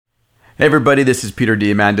Hey everybody, this is Peter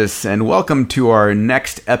Diamandis, and welcome to our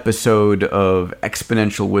next episode of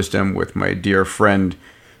Exponential Wisdom with my dear friend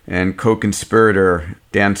and co-conspirator,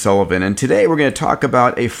 Dan Sullivan. And today we're going to talk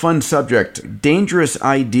about a fun subject, dangerous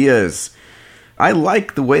ideas. I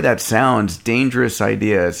like the way that sounds, dangerous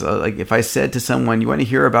ideas. Like if I said to someone, you want to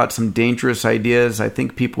hear about some dangerous ideas, I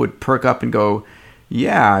think people would perk up and go,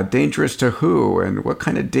 yeah, dangerous to who? And what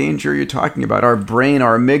kind of danger are you talking about? Our brain,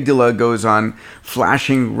 our amygdala goes on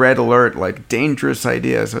flashing red alert like dangerous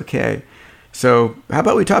ideas. Okay. So how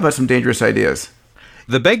about we talk about some dangerous ideas?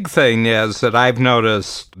 The big thing is that I've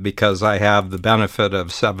noticed, because I have the benefit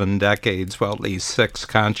of 7 decades, well, at least 6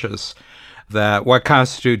 conscious, that what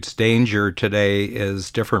constitutes danger today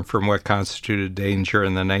is different from what constituted danger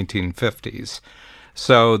in the 1950s.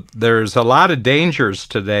 So there's a lot of dangers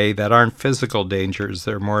today that aren't physical dangers.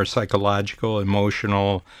 They're more psychological,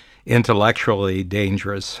 emotional, intellectually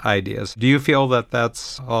dangerous ideas. Do you feel that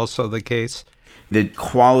that's also the case? The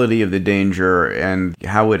quality of the danger and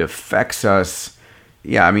how it affects us.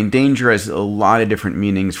 Yeah, I mean, danger has a lot of different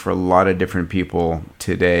meanings for a lot of different people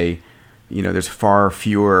today. You know, there's far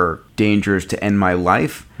fewer dangers to end my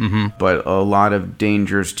life, but a lot of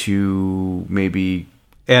dangers to maybe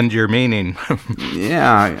end your meaning.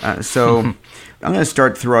 Yeah. So I'm going to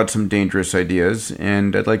start throw out some dangerous ideas,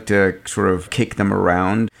 and I'd like to sort of kick them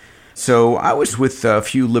around. So I was with a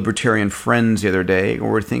few libertarian friends the other day, and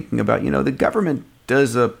we're thinking about, the government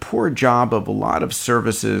does a poor job of a lot of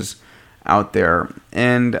services out there.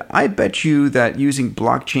 And I bet you that using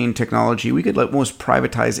blockchain technology, we could almost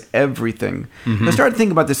privatize everything. I started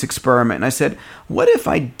thinking about this experiment, and I said, what if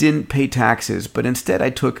I didn't pay taxes, but instead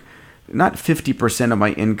I took not 50% of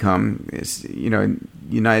my income? The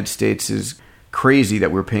United States is crazy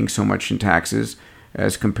that we're paying so much in taxes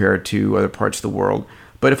as compared to other parts of the world.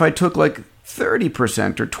 But if I took like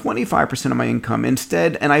 30% or 25% of my income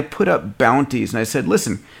instead, and I put up bounties, and I said,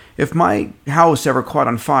 listen, if my house ever caught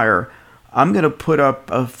on fire, I'm going to put up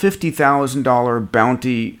a $50,000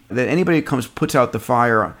 bounty that anybody who puts out the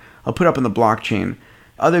fire, I'll put up on the blockchain.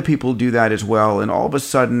 Other people do that as well, and all of a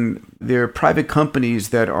sudden, there are private companies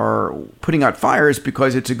that are putting out fires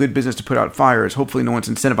because it's a good business to put out fires. Hopefully no one's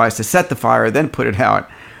incentivized to set the fire, then put it out.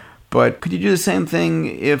 But could you do the same thing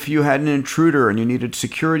if you had an intruder and you needed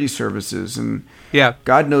security services? And yeah,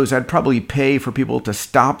 God knows I'd probably pay for people to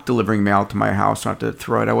stop delivering mail to my house, not to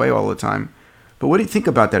throw it away all the time. But what do you think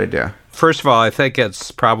about that idea? First of all, I think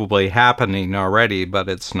it's probably happening already, but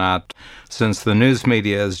it's not. Since the news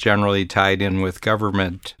media is generally tied in with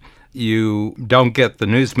government, you don't get the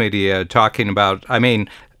news media talking about it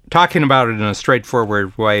in a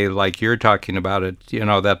straightforward way like you're talking about it,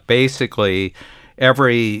 that basically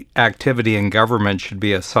every activity in government should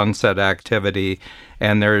be a sunset activity,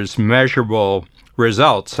 and there's measurable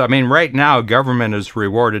results. Right now, government is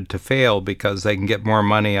rewarded to fail because they can get more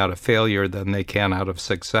money out of failure than they can out of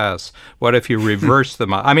success. What if you reverse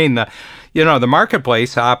them? The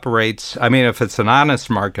marketplace operates, if it's an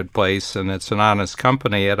honest marketplace and it's an honest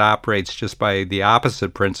company, it operates just by the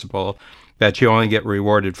opposite principle, that you only get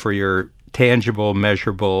rewarded for your tangible,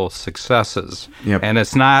 measurable successes. Yep. And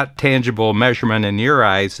it's not tangible measurement in your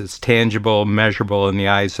eyes, it's tangible, measurable in the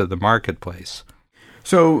eyes of the marketplace.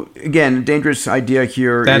 So, again, dangerous idea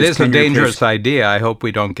here. That is a dangerous idea. I hope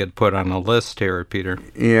we don't get put on a list here, Peter.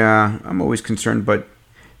 Yeah, I'm always concerned. But,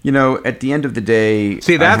 at the end of the day...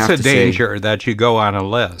 See, that's a danger, that you go on a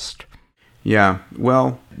list. Yeah,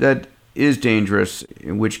 well, that is dangerous,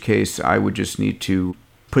 in which case I would just need to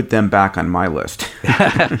put them back on my list.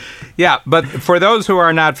 Yeah, but for those who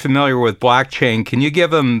are not familiar with blockchain, can you give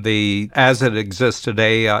them as it exists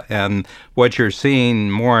today and what you're seeing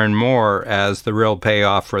more and more as the real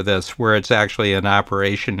payoff for this, where it's actually an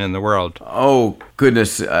operation in the world? Oh,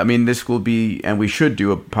 goodness. This will be, and we should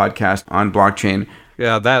do a podcast on blockchain.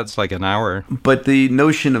 Yeah, that's like an hour. But the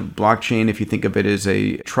notion of blockchain, if you think of it as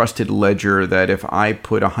a trusted ledger, that if I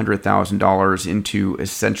put $100,000 into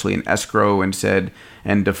essentially an escrow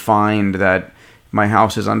and defined that my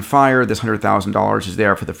house is on fire, this $100,000 is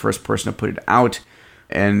there for the first person to put it out,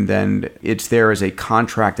 and then it's there as a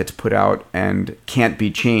contract that's put out and can't be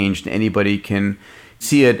changed. Anybody can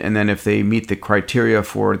see it, and then if they meet the criteria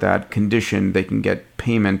for that condition, they can get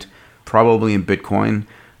payment, probably in Bitcoin.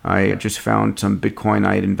 I just found some Bitcoin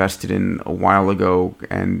I had invested in a while ago,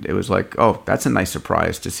 and it was like, oh, that's a nice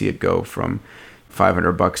surprise to see it go from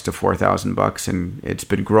 $500 to $4,000, and it's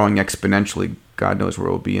been growing exponentially. God knows where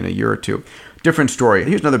it will be in a year or two. Different story.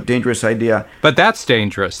 Here's another dangerous idea. But that's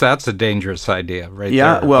dangerous. That's a dangerous idea right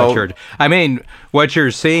there. Yeah, well... what you're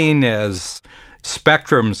seeing is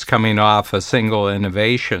spectrums coming off a single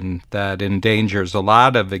innovation that endangers a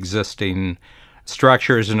lot of existing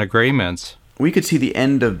structures and agreements. We could see the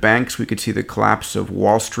end of banks. We could see the collapse of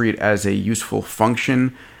Wall Street as a useful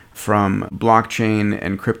function from blockchain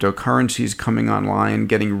and cryptocurrencies coming online,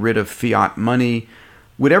 getting rid of fiat money.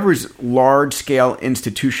 Whatever's large-scale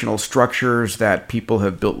institutional structures that people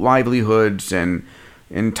have built livelihoods and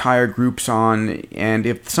entire groups on, and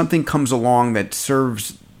if something comes along that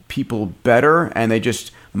serves people better and they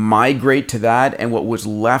just migrate to that and what was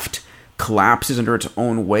left collapses under its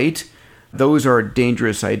own weight, those are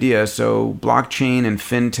dangerous ideas. So blockchain and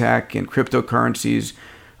fintech and cryptocurrencies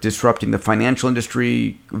disrupting the financial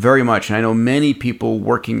industry very much. And I know many people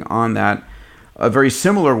working on that. A very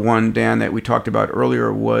similar one, Dan, that we talked about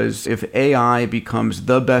earlier was if AI becomes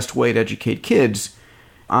the best way to educate kids.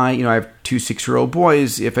 I have 2 6-year-old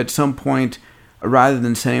boys. If at some point, rather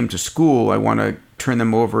than sending them to school, I want to turn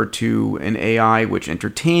them over to an AI which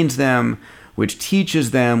entertains them, which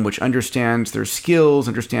teaches them, which understands their skills,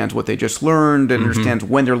 understands what they just learned, and understands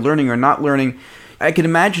when they're learning or not learning. I can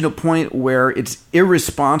imagine a point where it's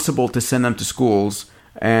irresponsible to send them to schools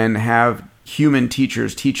and have human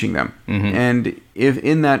teachers teaching them. And if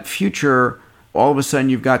in that future, all of a sudden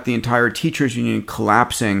you've got the entire teachers union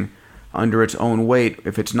collapsing under its own weight,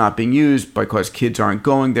 if it's not being used because kids aren't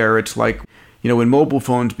going there, it's like, when mobile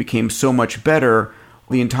phones became so much better,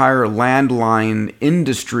 the entire landline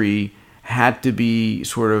industry had to be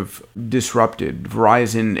sort of disrupted.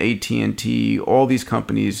 Verizon, AT&T, all these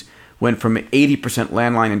companies went from 80%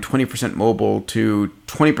 landline and 20% mobile to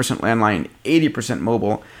 20% landline and 80%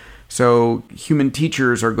 mobile. So human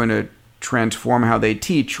teachers are going to transform how they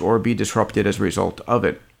teach or be disrupted as a result of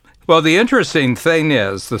it. Well, the interesting thing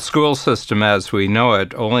is the school system as we know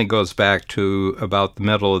it only goes back to about the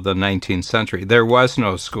middle of the 19th century. There was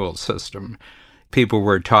no school system. People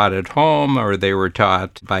were taught at home, or they were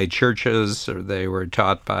taught by churches, or they were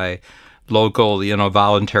taught by local,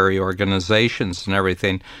 voluntary organizations and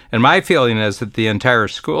everything. And my feeling is that the entire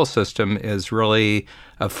school system is really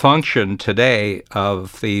a function today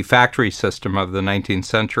of the factory system of the 19th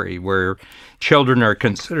century, where children are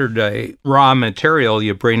considered a raw material.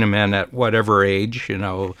 You bring them in at whatever age,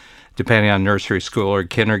 depending on nursery school or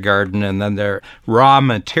kindergarten, and then their raw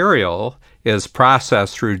material is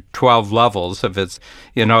processed through 12 levels if it's,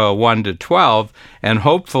 a 1 to 12. And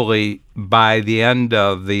hopefully by the end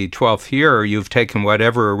of the 12th year, you've taken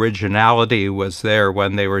whatever originality was there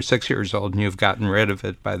when they were 6 years old and you've gotten rid of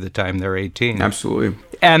it by the time they're 18. Absolutely.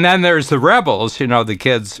 And then there's the rebels, the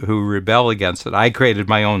kids who rebel against it. I created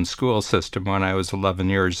my own school system when I was 11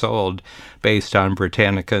 years old based on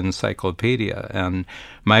Britannica Encyclopedia. And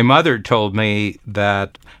my mother told me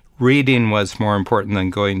that reading was more important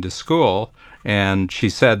than going to school. And she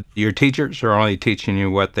said, your teachers are only teaching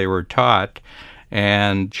you what they were taught.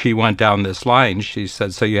 And she went down this line. She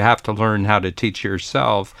said, so you have to learn how to teach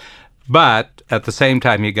yourself. But at the same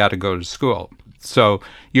time, you got to go to school. So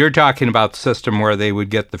you're talking about the system where they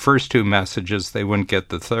would get the first 2 messages, they wouldn't get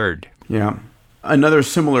the third. Yeah. Another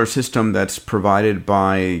similar system that's provided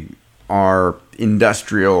by our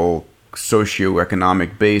industrial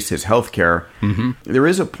socioeconomic base is healthcare. There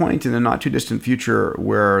is a point in the not too distant future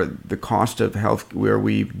where the cost of health, where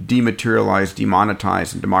we dematerialize,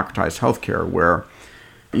 demonetize, and democratize healthcare, where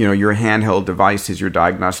your handheld device is your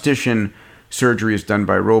diagnostician, surgery is done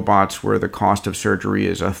by robots, where the cost of surgery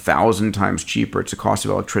is 1,000 times cheaper. It's the cost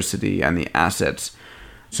of electricity and the assets.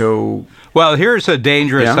 So, well, here's a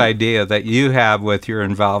dangerous idea that you have with your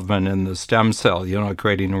involvement in the stem cell,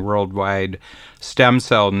 creating a worldwide stem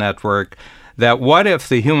cell network, that what if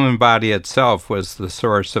the human body itself was the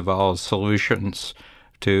source of all solutions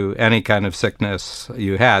to any kind of sickness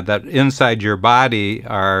you had, that inside your body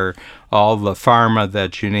are all the pharma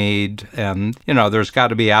that you need, and, there's got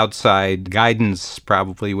to be outside guidance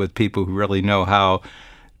probably with people who really know how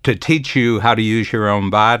to teach you how to use your own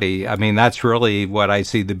body. I mean, that's really what I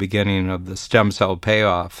see the beginning of the stem cell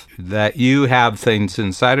payoff, that you have things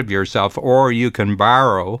inside of yourself, or you can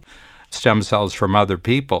borrow stem cells from other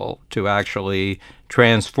people to actually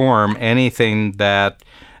transform anything that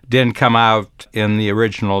didn't come out in the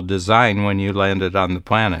original design when you landed on the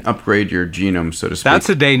planet. Upgrade your genome, so to speak. That's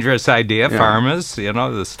a dangerous idea, pharmas,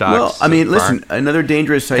 the stocks. Well, listen, another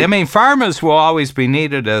dangerous idea. Pharmas will always be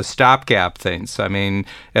needed as stopgap things.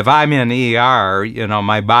 If I'm in ER,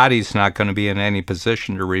 my body's not going to be in any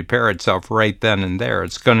position to repair itself right then and there.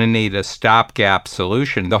 It's going to need a stopgap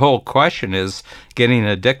solution. The whole question is getting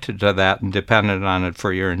addicted to that and dependent on it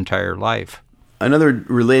for your entire life. Another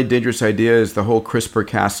related dangerous idea is the whole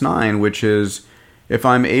CRISPR-Cas9, which is if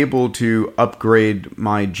I'm able to upgrade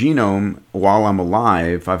my genome while I'm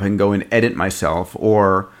alive, I can go and edit myself,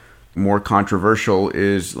 or more controversial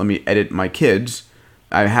is let me edit my kids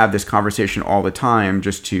I have this conversation all the time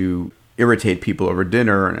just to irritate people over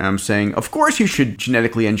dinner, and I'm saying, of course you should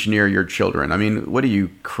genetically engineer your children. I mean, what are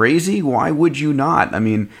you, crazy? Why would you not? I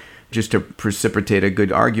mean, just to precipitate a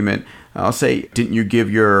good argument, I'll say, didn't you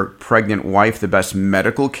give your pregnant wife the best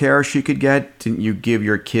medical care she could get? Didn't you give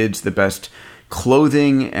your kids the best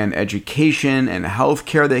clothing and education and health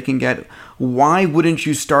care they can get? Why wouldn't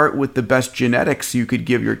you start with the best genetics you could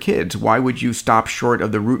give your kids? Why would you stop short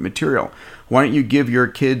of the root material? Why don't you give your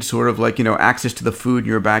kids sort of like, access to the food in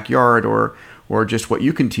your backyard or just what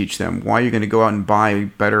you can teach them? Why are you going to go out and buy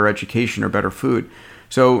better education or better food?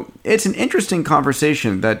 So it's an interesting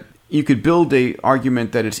conversation that you could build a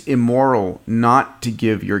argument that it's immoral not to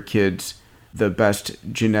give your kids the best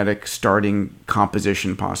genetic starting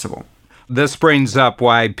composition possible. This brings up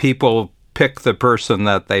why people pick the person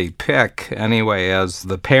that they pick anyway as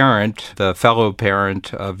the parent, the fellow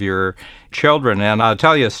parent of your children. And I'll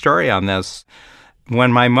tell you a story on this.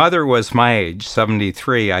 When my mother was my age,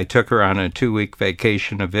 73, I took her on a 2-week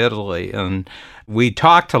vacation to Italy, and we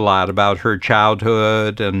talked a lot about her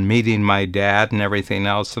childhood and meeting my dad and everything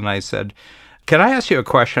else. And I said, can I ask you a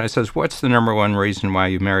question? I says, what's the number one reason why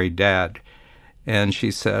you married Dad? And she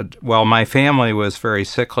said, well, my family was very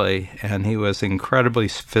sickly, and he was incredibly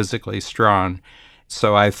physically strong.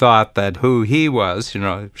 So I thought that who he was, I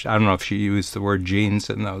don't know if she used the word genes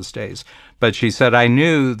in those days, but she said, I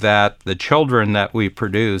knew that the children that we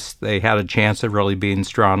produced, they had a chance of really being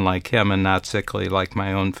strong like him and not sickly like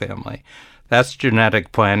my own family. That's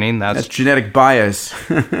genetic planning. That's genetic bias.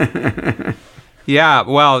 Yeah,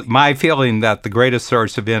 well, my feeling that the greatest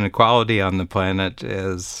source of inequality on the planet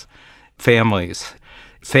is families.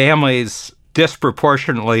 Families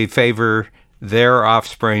disproportionately favor their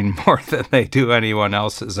offspring more than they do anyone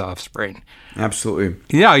else's offspring. Absolutely.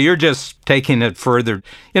 You're just taking it further.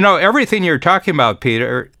 Everything you're talking about,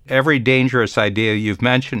 Peter, every dangerous idea you've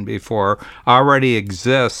mentioned before already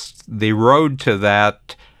exists. The road to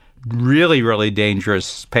that really, really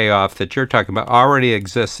dangerous payoff that you're talking about already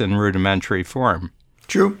exists in rudimentary form.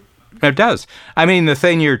 True. It does. I mean, the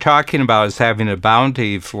thing you're talking about is having a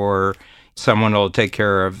bounty for someone who will take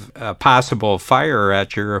care of a possible fire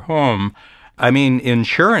at your home. I mean,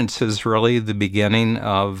 insurance is really the beginning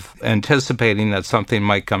of anticipating that something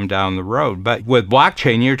might come down the road. But with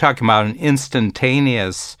blockchain, you're talking about an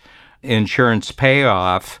instantaneous insurance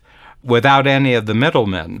payoff without any of the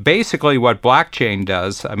middlemen. Basically, what blockchain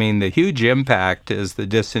does, I mean, the huge impact is the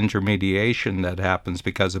disintermediation that happens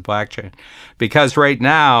because of blockchain. Because right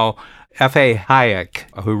now, F.A.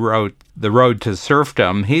 Hayek, who wrote The Road to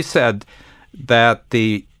Serfdom, he said that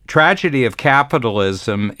the tragedy of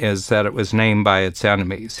capitalism is that it was named by its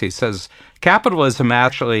enemies. He says capitalism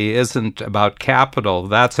actually isn't about capital.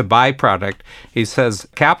 That's a byproduct. He says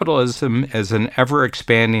capitalism is an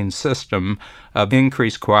ever-expanding system of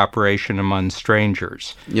increased cooperation among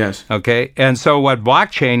strangers. Yes. Okay? And so what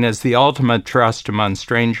blockchain is the ultimate trust among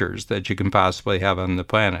strangers that you can possibly have on the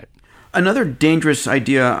planet. Another dangerous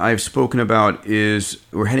idea I've spoken about is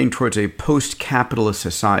we're heading towards a post-capitalist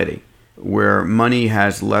society where money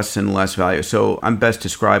has less and less value. So I'm best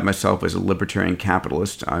describe myself as a libertarian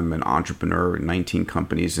capitalist. I'm an entrepreneur, 19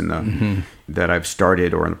 companies that I've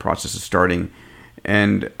started or in the process of starting.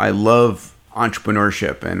 And I love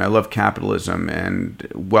entrepreneurship and I love capitalism, and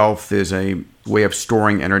wealth is a way of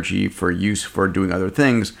storing energy for use for doing other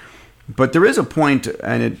things. But there is a point,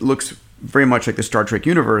 and it looks very much like the Star Trek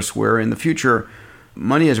universe, where in the future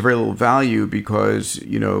money has very little value because,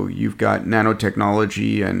 you've got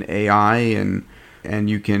nanotechnology and AI and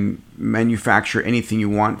you can manufacture anything you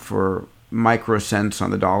want for microcents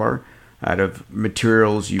on the dollar out of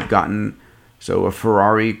materials you've gotten. So a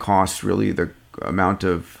Ferrari costs really the amount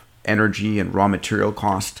of energy and raw material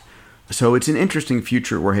cost. So it's an interesting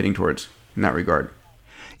future we're heading towards in that regard.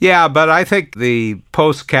 Yeah, but I think the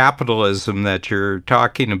post-capitalism that you're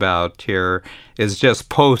talking about here is just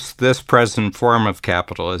post this present form of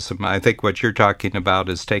capitalism. I think what you're talking about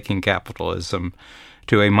is taking capitalism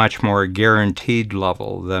to a much more guaranteed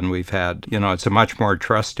level than we've had. It's a much more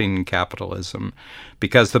trusting capitalism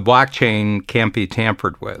because the blockchain can't be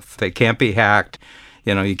tampered with. They can't be hacked.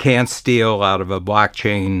 You can't steal out of a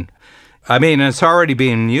blockchain. I mean, it's already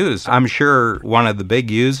being used. I'm sure one of the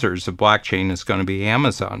big users of blockchain is going to be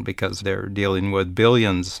Amazon because they're dealing with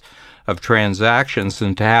billions of transactions,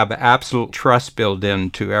 and to have absolute trust built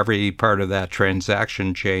into every part of that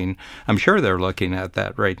transaction chain, I'm sure they're looking at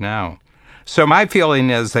that right now. So my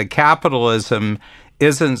feeling is that capitalism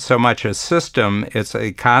isn't so much a system, it's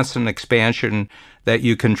a constant expansion that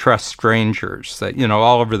you can trust strangers, that,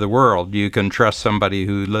 all over the world, you can trust somebody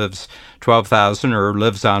who lives 12,000 or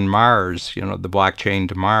lives on Mars, the blockchain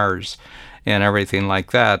to Mars. and everything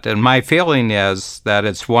like that. And my feeling is that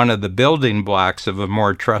it's one of the building blocks of a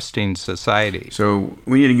more trusting society. So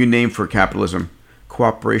we need a new name for capitalism.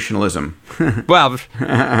 Cooperationalism. Well,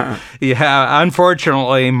 yeah,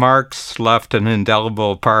 unfortunately, Marx left an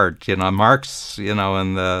indelible part. Marx,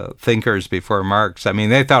 and the thinkers before Marx, I mean,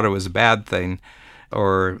 they thought it was a bad thing,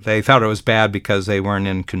 or they thought it was bad because they weren't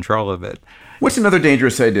in control of it. What's another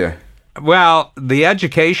dangerous idea? Well, the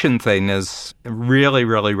education thing is really,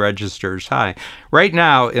 really registers high. Right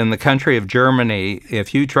now, in the country of Germany,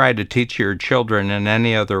 if you try to teach your children in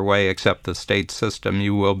any other way except the state system,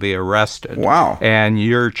 you will be arrested. Wow. And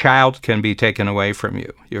your child can be taken away from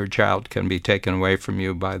you. Your child can be taken away from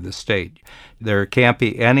you by the state. There can't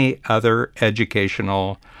be any other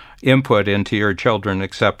educational input into your children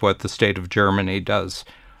except what the state of Germany does.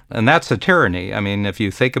 And that's a tyranny. I mean, if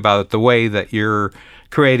you think about it, the way that you're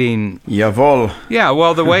creating... Jawohl. Yeah,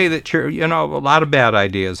 well, the way that you're, a lot of bad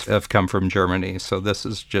ideas have come from Germany, so this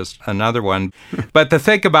is just another one. But to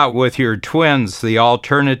think about with your twins, the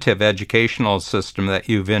alternative educational system that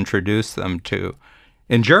you've introduced them to,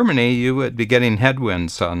 in Germany, you would be getting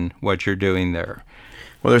headwinds on what you're doing there.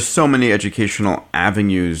 Well, there's so many educational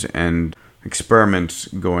avenues and experiments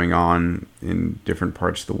going on in different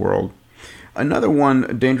parts of the world. Another one,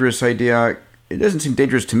 a dangerous idea, it doesn't seem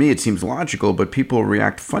dangerous to me, it seems logical, but people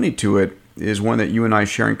react funny to it, is one that you and I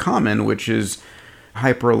share in common, which is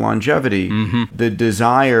hyperlongevity. Mm-hmm. The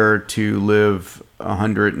desire to live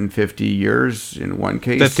 150 years in one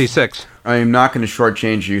case. 56. I am not going to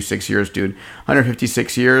shortchange you 6 years, dude.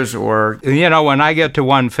 156 years or... when I get to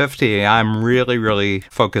 150, I'm really, really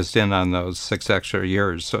focused in on those 6 extra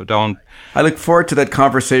years, so don't... I look forward to that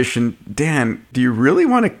conversation. Dan, do you really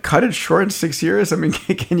want to cut it short in 6 years? I mean,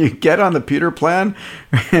 can you get on the Peter plan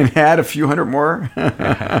and add a few hundred more?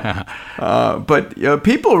 But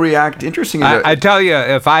people react interestingly. I tell you,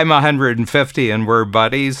 if I'm 150 and we're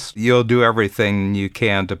buddies, you'll do everything you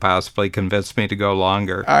can to possibly convince me to go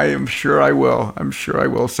longer. I am sure I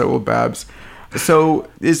will. So will Babs. So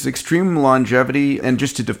is extreme longevity, and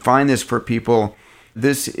just to define this for people,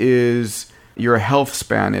 this is your health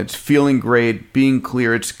span. It's feeling great, being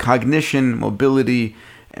clear. It's cognition, mobility,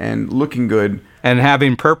 and looking good. And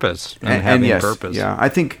having purpose. And yes, purpose. Yeah, I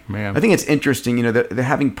think it's interesting, the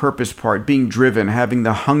having purpose part, being driven, having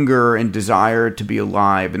the hunger and desire to be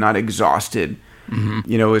alive and not exhausted.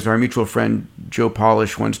 Mm-hmm. As our mutual friend Joe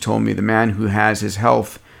Polish once told me, the man who has his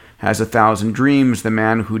health has 1,000 dreams, the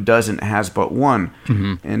man who doesn't has but one.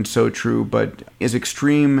 Mm-hmm. And so true. But is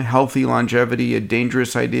extreme healthy longevity a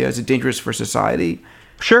dangerous idea? Is it dangerous for society?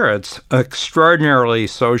 Sure, it's extraordinarily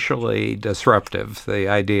socially disruptive, the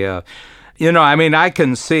idea. I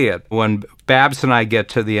can see it when Babs and I get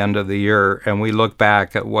to the end of the year and we look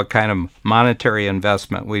back at what kind of monetary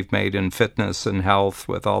investment we've made in fitness and health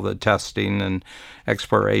with all the testing and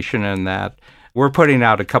exploration and that. We're putting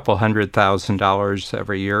out $200,000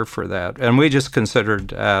 every year for that. And we just consider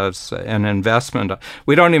it as an investment.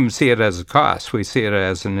 We don't even see it as a cost. We see it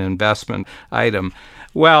as an investment item.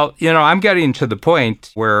 Well, I'm getting to the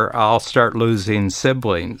point where I'll start losing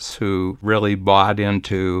siblings who really bought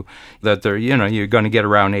into that they're, you're going to get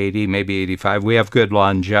around 80, maybe 85. We have good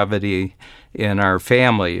longevity in our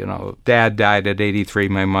family. Dad died at 83.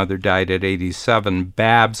 My mother died at 87.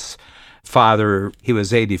 Babs' father, he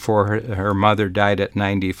was 84. Her mother died at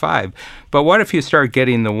 95. But what if you start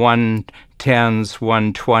getting the 110s,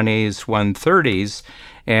 120s, 130s,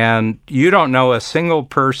 and you don't know a single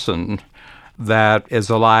person that is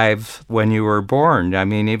alive when you were born,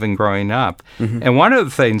 even growing up. Mm-hmm. And one of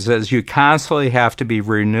the things is you constantly have to be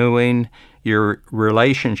renewing your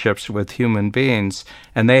relationships with human beings,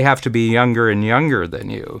 and they have to be younger and younger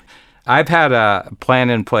than you. I've had a plan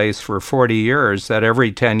in place for 40 years that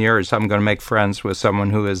every 10 years I'm going to make friends with someone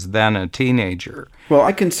who is then a teenager. Well,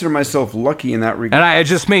 I consider myself lucky in that regard. And I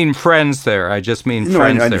just mean friends there. I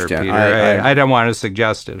understand. Peter. I don't want to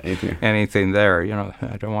suggest anything there.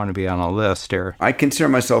 I don't want to be on a list here. I consider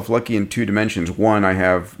myself lucky in two dimensions. One, I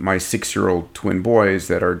have my 6-year-old twin boys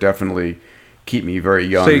that are definitely keep me very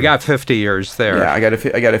young. So you got 50 years there. Yeah, I got a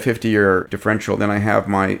 50-year differential. Then I have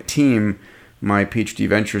my team, my PhD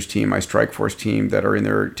Ventures team, my Strikeforce team that are in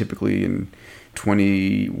there typically in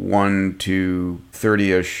 21 to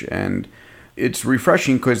 30-ish. And it's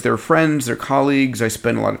refreshing because they're friends, they're colleagues. I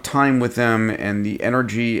spend a lot of time with them and the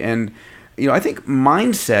energy. And, I think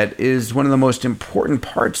mindset is one of the most important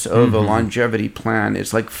parts of a longevity plan.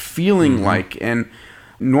 It's like feeling like, and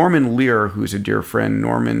Norman Lear, who's a dear friend,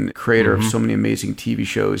 Norman, creator of so many amazing TV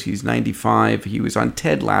shows. He's 95. He was on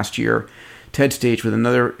TED last year. TED Stage with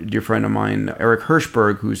another dear friend of mine, Eric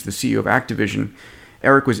Hirschberg, who's the CEO of Activision.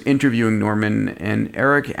 Eric was interviewing Norman, and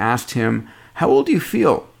Eric asked him, "How old do you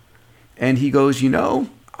feel?" And he goes,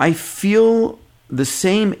 "I feel the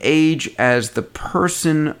same age as the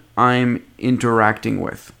person I'm interacting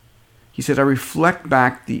with." He said, "I reflect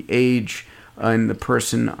back the age and the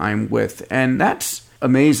person I'm with." And that's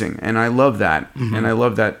amazing. And I love that. Mm-hmm. And I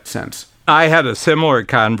love that sense. I had a similar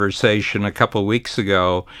conversation a couple of weeks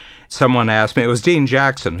ago. Someone asked me, it was Dean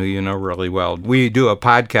Jackson, who you know really well. We do a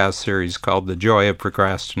podcast series called The Joy of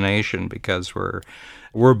Procrastination because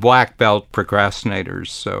we're black belt procrastinators.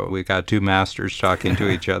 So we got two masters talking to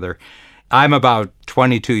each other. I'm about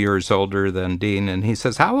 22 years older than Dean, and he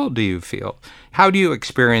says, "How old do you feel? How do you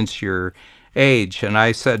experience your age?" And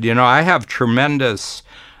I said, I have tremendous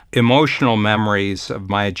emotional memories of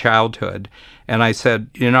my childhood. And I said,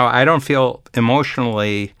 I don't feel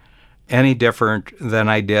emotionally any different than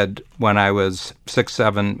I did when I was 6,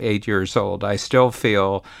 7, 8 years old. I still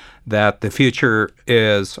feel that the future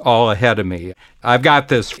is all ahead of me. I've got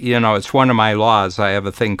this, it's one of my laws. I have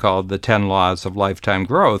a thing called the 10 Laws of Lifetime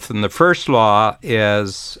Growth. And the first law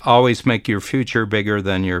is always make your future bigger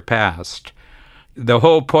than your past. The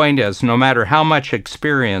whole point is no matter how much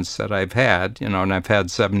experience that I've had, and I've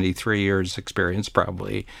had 73 years experience,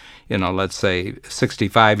 probably, let's say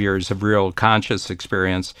 65 years of real conscious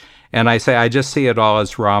experience. And I say I just see it all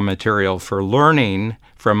as raw material for learning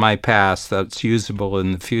from my past that's usable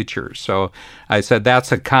in the future. So I said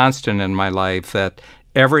that's a constant in my life, that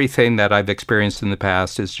everything that I've experienced in the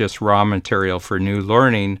past is just raw material for new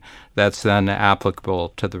learning that's then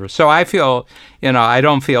applicable to the... So I feel, I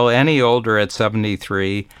don't feel any older at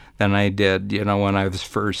 73 than I did, when I was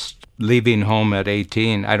first leaving home at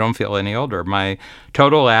 18. I don't feel any older. My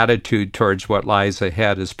total attitude towards what lies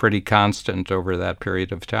ahead is pretty constant over that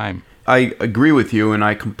period of time. I agree with you, and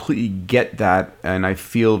I completely get that, and I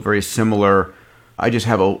feel very similar. I just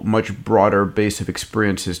have a much broader base of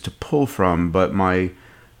experiences to pull from, but my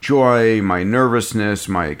joy, my nervousness,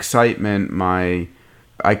 my excitement,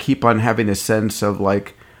 I keep on having a sense of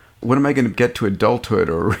like, when am I going to get to adulthood?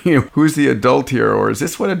 Or, who's the adult here? Or is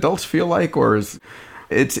this what adults feel like?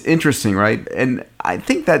 It's interesting, right? And I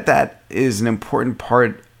think that is an important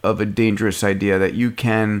part of a dangerous idea, that you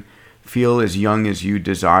can feel as young as you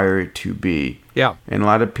desire to be. Yeah. And a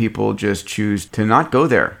lot of people just choose to not go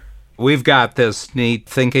there. We've got this neat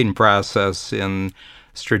thinking process in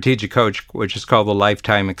Strategic Coach, which is called the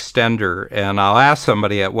Lifetime Extender. And I'll ask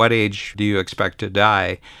somebody, at what age do you expect to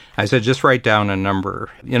die? I said, just write down a number.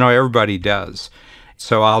 Everybody does.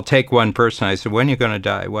 So I'll take one person. I said, when are you going to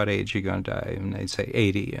die? What age are you going to die? And they say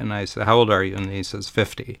 80. And I said, how old are you? And he says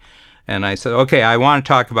 50. And I said, okay, I want to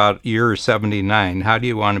talk about year 79. How do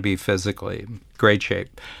you want to be physically? Great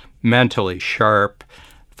shape. Mentally sharp.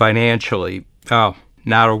 Financially,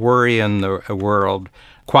 not a worry in the world.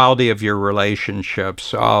 Quality of your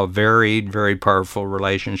relationships, varied, very powerful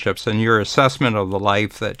relationships. And your assessment of the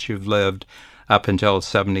life that you've lived up until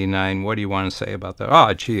 79, what do you want to say about that?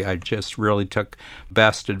 Oh, gee, I just really took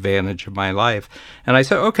best advantage of my life. And I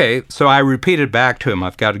said, okay, so I repeated back to him.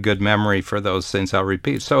 I've got a good memory for those things. I'll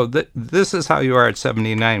repeat. So this is how you are at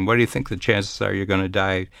 79. What do you think the chances are you're going to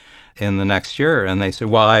die in the next year? And they said,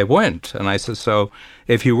 well, I wouldn't. And I said, so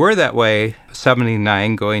if you were that way,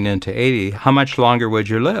 79 going into 80, how much longer would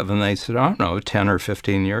you live? And they said, I don't know, 10 or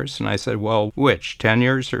 15 years. And I said, well, which, 10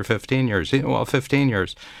 years or 15 years? Well, 15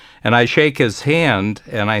 years. And I shake his hand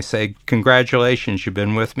and I say, congratulations, you've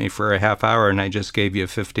been with me for a half hour and I just gave you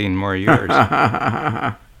 15 more years.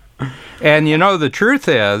 And the truth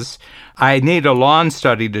is, I need a lawn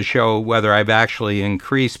study to show whether I've actually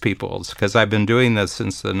increased people's, because I've been doing this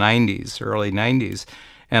since the 90s, early 90s.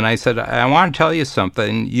 And I said, I want to tell you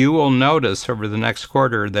something. You will notice over the next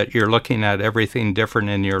quarter that you're looking at everything different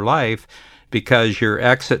in your life because your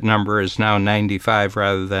exit number is now 95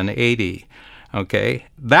 rather than 80. Okay?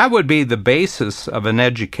 That would be the basis of an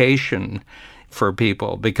education for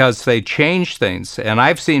people because they change things. And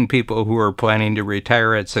I've seen people who are planning to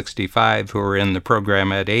retire at 65 who are in the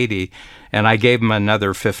program at 80, and I gave them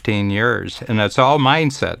another 15 years. And it's all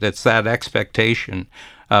mindset. It's that expectation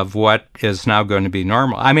of what is now going to be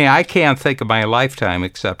normal. I mean, I can't think of my lifetime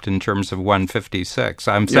except in terms of 156.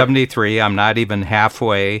 I'm 73. I'm not even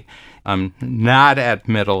halfway. I'm not at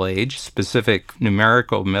middle age, specific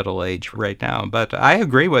numerical middle age right now, but I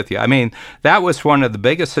agree with you. I mean, that was one of the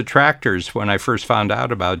biggest attractors when I first found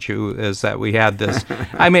out about you, is that we had this.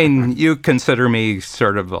 I mean, you consider me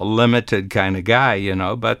sort of a limited kind of guy,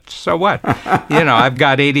 but so what? I've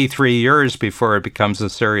got 83 years before it becomes a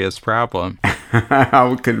serious problem.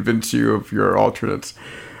 I'll convince you of your alternates.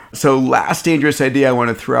 So last dangerous idea I want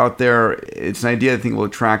to throw out there, it's an idea I think will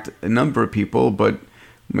attract a number of people, but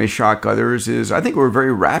may shock others, is I think we're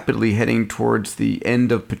very rapidly heading towards the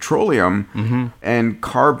end of petroleum and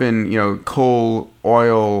carbon, coal,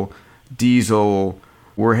 oil, diesel.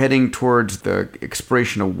 We're heading towards the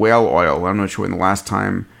expiration of whale oil. I'm not sure when the last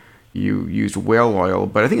time you used whale oil,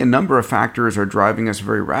 but I think a number of factors are driving us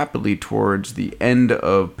very rapidly towards the end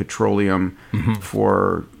of petroleum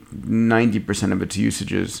for 90% of its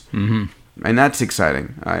usages. And that's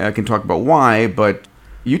exciting. I can talk about why, but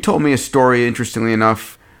you told me a story, interestingly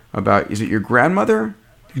enough, about, is it your grandmother?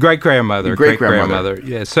 Great-grandmother. Great-grandmother.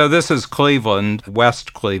 Yeah. So this is Cleveland,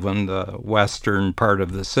 West Cleveland, the western part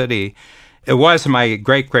of the city. It was my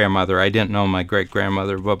great-grandmother. I didn't know my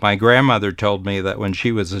great-grandmother, but my grandmother told me that when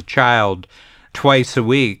she was a child, twice a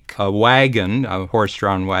week, a wagon, a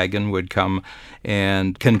horse-drawn wagon, would come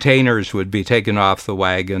and containers would be taken off the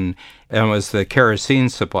wagon, and it was the kerosene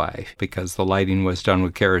supply because the lighting was done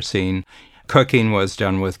with kerosene. Cooking was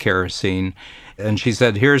done with kerosene. And she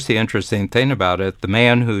said, here's the interesting thing about it. The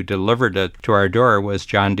man who delivered it to our door was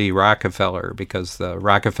John D. Rockefeller, because the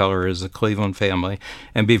Rockefeller is a Cleveland family.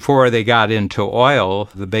 And before they got into oil,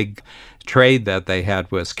 the big trade that they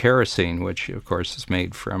had was kerosene, which, of course, is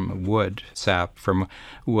made from wood, sap from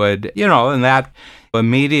wood, and that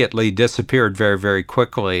immediately disappeared very, very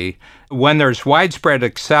quickly. When there's widespread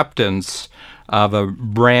acceptance of a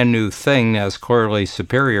brand new thing as clearly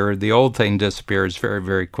superior, the old thing disappears very,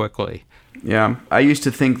 very quickly. Yeah, I used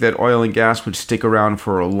to think that oil and gas would stick around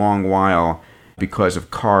for a long while because of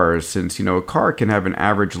cars, since, a car can have an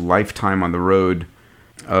average lifetime on the road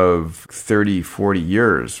of 30, 40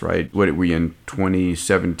 years, right? What are we in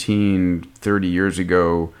 2017, 30 years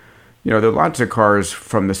ago? There are lots of cars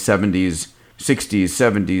from the 70s, 60s,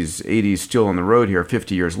 70s, 80s still on the road here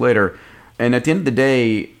 50 years later. And at the end of the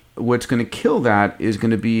day, what's going to kill that is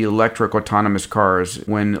going to be electric autonomous cars.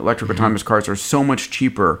 When electric autonomous cars are so much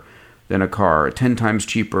cheaper than a car, 10 times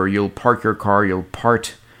cheaper, you'll park your car, you'll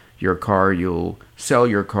part your car, you'll sell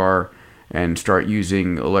your car and start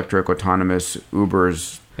using electric autonomous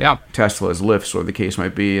Ubers, Teslas, Lyfts, or the case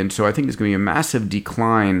might be. And so I think there's going to be a massive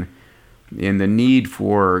decline in the need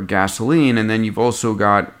for gasoline. And then you've also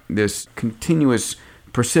got this continuous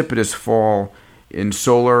precipitous fall in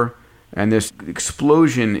solar and this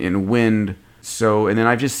explosion in wind. So, and then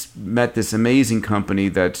I've just met this amazing company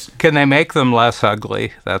that's... Can they make them less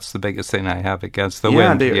ugly? That's the biggest thing I have against the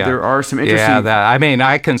wind. There are some interesting...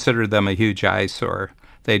 I consider them a huge eyesore.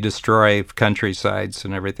 They destroy countrysides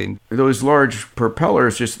and everything. Those large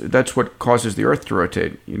propellers, that's what causes the Earth to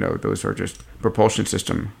rotate. Those are just propulsion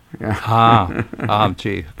system. Yeah.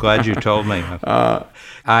 Gee, glad you told me.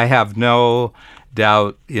 I have no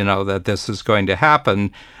doubt, that this is going to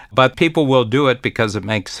happen. But people will do it because it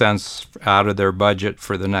makes sense out of their budget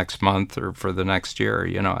for the next month or for the next year.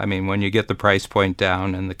 When you get the price point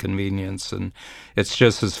down and the convenience, and it's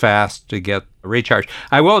just as fast to get recharged.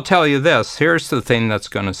 I will tell you this. Here's the thing that's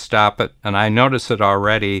going to stop it, and I notice it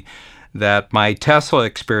already, that my Tesla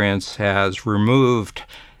experience has removed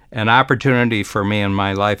an opportunity for me in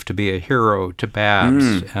my life to be a hero to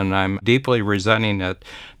Babs, and I'm deeply resenting it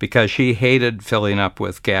because she hated filling up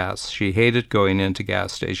with gas. She hated going into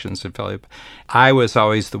gas stations and filling up. I was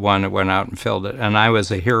always the one that went out and filled it, and I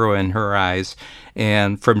was a hero in her eyes.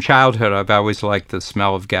 And from childhood, I've always liked the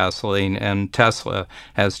smell of gasoline, and Tesla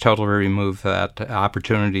has totally removed that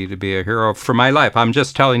opportunity to be a hero for my life. I'm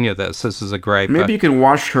just telling you this. This is a great... Maybe you can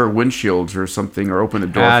wash her windshields or something, or open the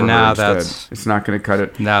door for her instead. It's not going to cut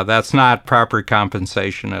it. No, that's not proper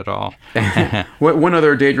compensation at all. One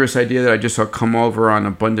other dangerous idea that I just saw come over on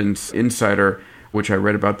Abundance Insider, which I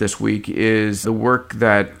read about this week, is the work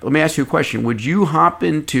that... Let me ask you a question. Would you hop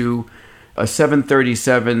into a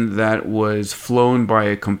 737 that was flown by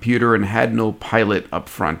a computer and had no pilot up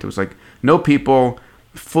front? It was like no people,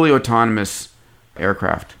 fully autonomous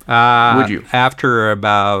aircraft. Would you? After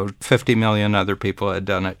about 50 million other people had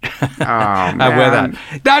done it. Oh, man.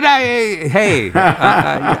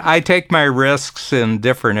 I take my risks in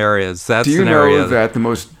different areas. That's Do you an know area that the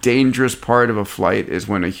most dangerous part of a flight is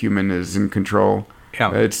when a human is in control?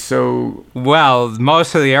 Yeah. It's so... Well,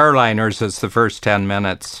 most of the airliners, it's the first 10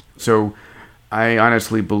 minutes. So I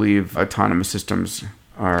honestly believe autonomous systems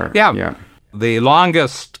are... Yeah. The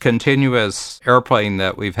longest continuous airplane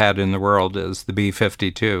that we've had in the world is the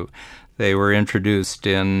B-52. They were introduced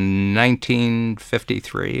in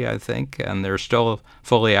 1953, I think, and they're still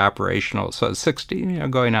fully operational. So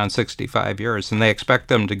going on 65 years, and they expect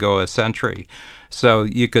them to go a century. So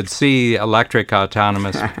you could see electric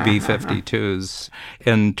autonomous B-52s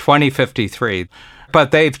in 2053.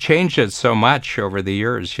 But they've changed it so much over the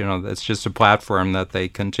years. It's just a platform that they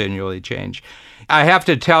continually change. I have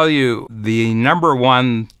to tell you, the number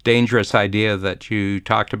one dangerous idea that you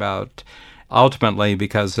talked about ultimately,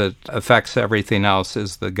 because it affects everything else,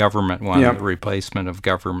 is the government one, the replacement of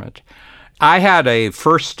government. I had a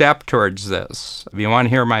first step towards this. You want to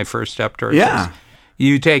hear my first step towards this?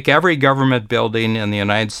 You take every government building in the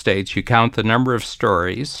United States, you count the number of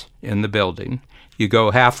stories in the building, you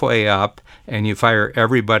go halfway up, and you fire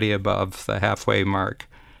everybody above the halfway mark.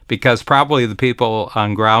 Because probably the people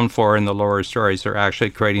on ground floor and the lower stories are actually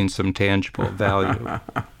creating some tangible value.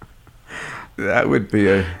 That would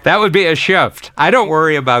be a shift. I don't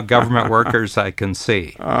worry about government workers I can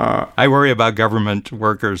see. I worry about government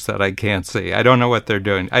workers that I can't see. I don't know what they're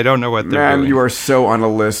doing. I don't know what they're doing. Man, you are so on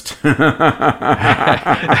a list.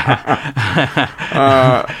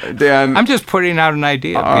 Dan. I'm just putting out an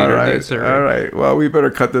idea, Peter. All right. Well, we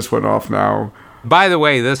better cut this one off now. By the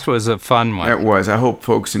way, this was a fun one. It was. I hope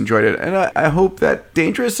folks enjoyed it. And I hope that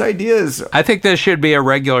dangerous ideas. I think this should be a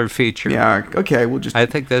regular feature. Yeah. Okay. I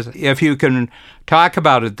think this, if you can talk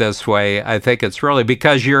about it this way, I think it's really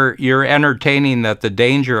because you're entertaining that the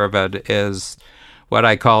danger of it is what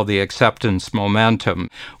I call the acceptance momentum.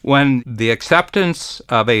 When the acceptance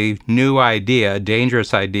of a new idea,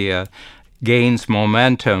 dangerous idea, gains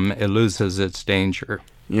momentum, it loses its danger.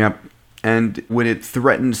 Yep. And when it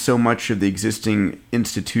threatens so much of the existing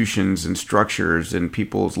institutions and structures and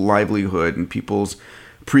people's livelihood and people's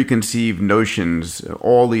preconceived notions,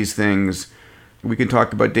 all these things, we can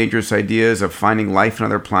talk about dangerous ideas of finding life on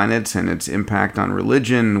other planets and its impact on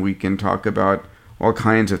religion. We can talk about all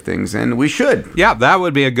kinds of things, and we should. Yeah, that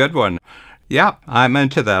would be a good one. Yeah, I'm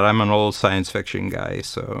into that. I'm an old science fiction guy,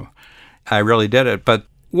 so I really did it. But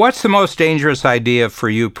what's the most dangerous idea for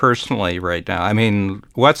you personally right now? I mean,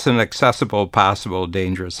 what's an accessible, possible,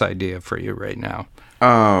 dangerous idea for you right now?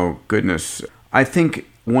 Oh, goodness. I think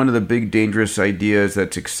one of the big dangerous ideas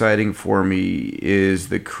that's exciting for me is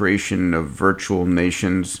the creation of virtual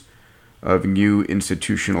nations, of new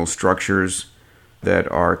institutional structures that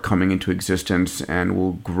are coming into existence and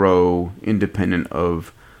will grow independent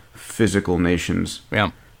of physical nations.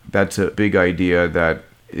 Yeah. That's a big idea that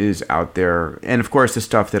is out there. And of course, the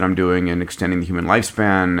stuff that I'm doing in extending the human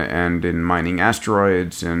lifespan and in mining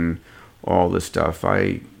asteroids and all this stuff.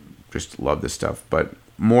 I just love this stuff. But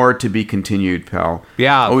more to be continued, pal.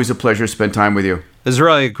 Yeah. Always a pleasure to spend time with you. This is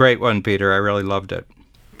really a great one, Peter. I really loved it.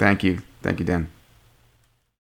 Thank you. Thank you, Dan.